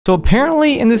So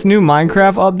apparently in this new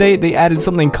Minecraft update, they added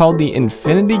something called the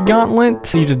Infinity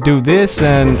Gauntlet. You just do this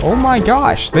and oh my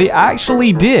gosh, they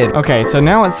actually did. Okay, so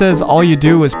now it says all you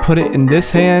do is put it in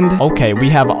this hand. Okay, we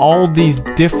have all these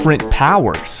different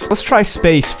powers. Let's try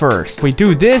space first. If we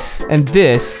do this and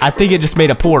this, I think it just made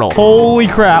a portal. Holy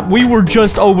crap, we were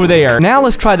just over there. Now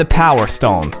let's try the power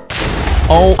stone.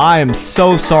 Oh, I am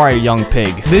so sorry, young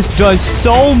pig. This does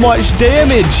so much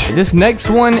damage. This next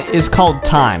one is called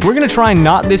time. We're gonna try and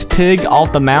knock this pig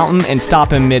off the mountain and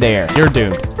stop him midair. You're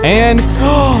doomed. And,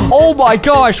 oh my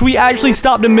gosh, we actually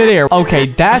stopped him midair. Okay,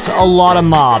 that's a lot of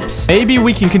mobs. Maybe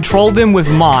we can control them with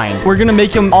mind. We're gonna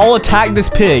make them all attack this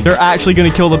pig. They're actually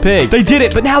gonna kill the pig. They did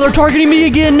it, but now they're targeting me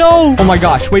again. No. Oh my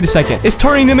gosh, wait a second. It's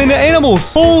turning them into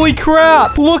animals. Holy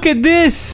crap. Look at this.